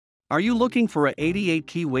Are you looking for a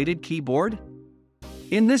 88-key weighted keyboard?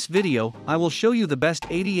 In this video, I will show you the best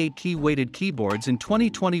 88-key weighted keyboards in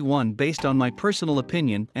 2021 based on my personal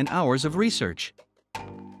opinion and hours of research.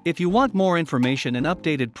 If you want more information and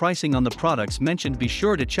updated pricing on the products mentioned, be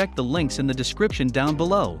sure to check the links in the description down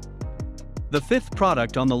below. The fifth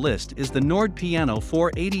product on the list is the Nord Piano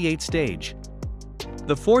 488 Stage.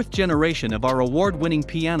 The fourth generation of our award-winning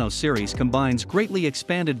piano series combines greatly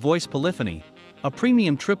expanded voice polyphony, a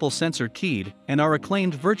premium triple sensor keyed, and our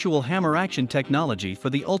acclaimed virtual hammer action technology for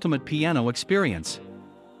the ultimate piano experience.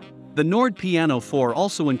 The Nord Piano 4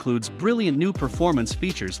 also includes brilliant new performance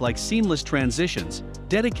features like seamless transitions,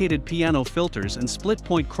 dedicated piano filters and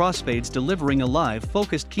split-point crossfades, delivering a live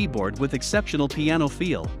focused keyboard with exceptional piano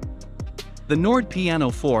feel. The Nord Piano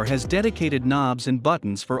 4 has dedicated knobs and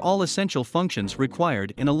buttons for all essential functions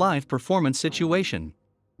required in a live performance situation.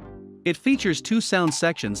 It features two sound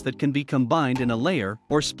sections that can be combined in a layer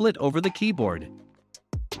or split over the keyboard.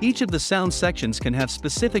 Each of the sound sections can have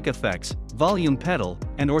specific effects, volume pedal,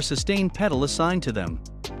 and/or sustain pedal assigned to them.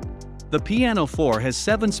 The Piano 4 has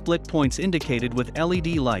 7 split points indicated with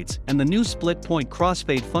LED lights, and the new split point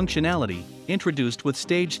crossfade functionality, introduced with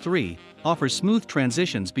Stage 3, offers smooth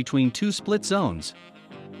transitions between two split zones.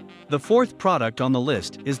 The fourth product on the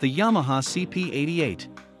list is the Yamaha CP88.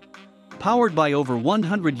 Powered by over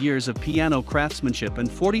 100 years of piano craftsmanship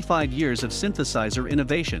and 45 years of synthesizer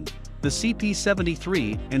innovation, the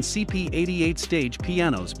CP73 and CP88 stage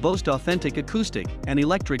pianos boast authentic acoustic and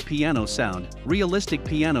electric piano sound, realistic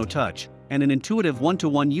piano touch, and an intuitive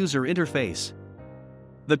one-to-one user interface.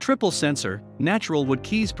 The triple sensor, natural wood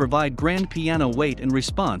keys provide grand piano weight and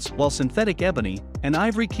response, while synthetic ebony and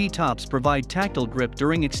ivory key tops provide tactile grip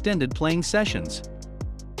during extended playing sessions.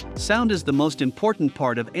 Sound is the most important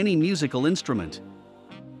part of any musical instrument.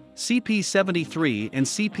 CP73 and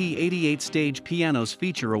CP88 stage pianos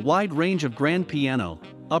feature a wide range of grand piano,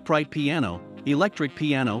 upright piano, electric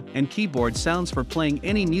piano, and keyboard sounds for playing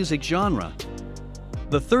any music genre.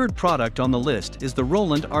 The third product on the list is the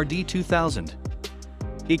Roland RD-2000.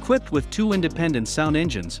 Equipped with two independent sound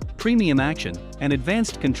engines, premium action, and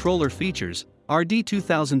advanced controller features,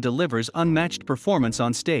 RD-2000 delivers unmatched performance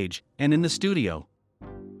on stage and in the studio.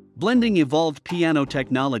 Blending evolved piano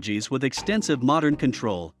technologies with extensive modern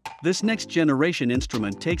control, this next-generation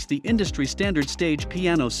instrument takes the industry-standard stage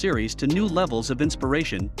piano series to new levels of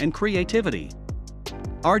inspiration and creativity.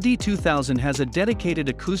 RD-2000 has a dedicated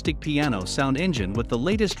acoustic piano sound engine with the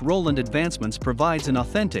latest Roland advancements, provides an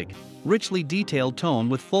authentic, richly detailed tone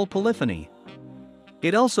with full polyphony.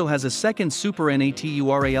 It also has a second super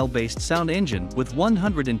natural-based sound engine with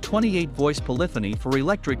 128 voice polyphony for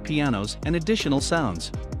electric pianos and additional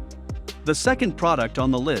sounds. The second product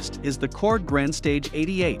on the list is the Korg Grandstage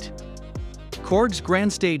 88. Korg's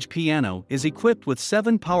Grandstage piano is equipped with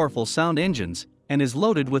 7 powerful sound engines and is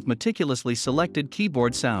loaded with meticulously selected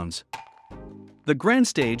keyboard sounds. The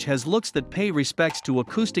Grandstage has looks that pay respects to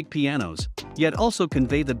acoustic pianos, yet also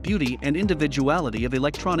convey the beauty and individuality of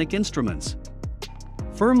electronic instruments.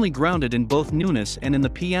 Firmly grounded in both newness and in the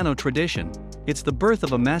piano tradition, it's the birth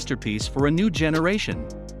of a masterpiece for a new generation.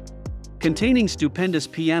 Containing stupendous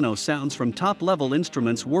piano sounds from top-level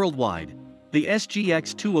instruments worldwide, the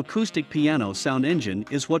SGX2 acoustic piano sound engine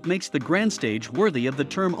is what makes the Grandstage worthy of the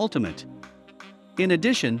term ultimate. In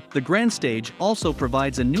addition, the Grandstage also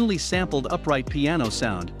provides a newly sampled upright piano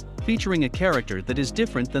sound, featuring a character that is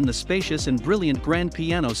different than the spacious and brilliant grand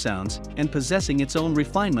piano sounds and possessing its own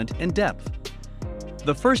refinement and depth.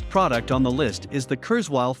 The first product on the list is the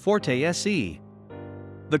Kurzweil Forte SE.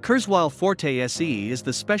 The Kurzweil Forte SE is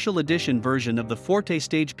the special edition version of the Forte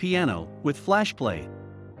stage piano, with flash play.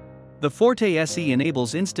 The Forte SE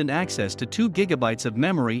enables instant access to 2 GB of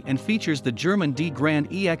memory and features the German D Grand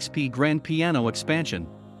EXP Grand Piano expansion,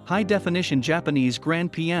 high-definition Japanese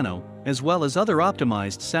Grand Piano, as well as other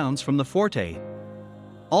optimized sounds from the Forte.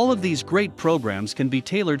 All of these great programs can be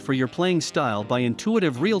tailored for your playing style by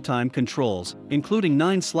intuitive real-time controls, including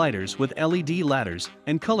 9 sliders with LED ladders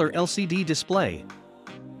and color LCD display.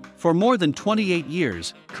 For more than 28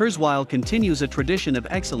 years, Kurzweil continues a tradition of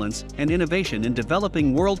excellence and innovation in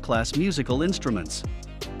developing world-class musical instruments.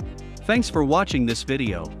 Thanks for watching this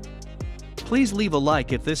video. Please leave a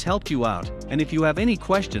like if this helped you out, and if you have any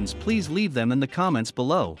questions, please leave them in the comments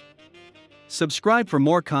below. Subscribe for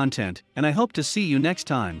more content, and I hope to see you next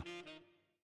time.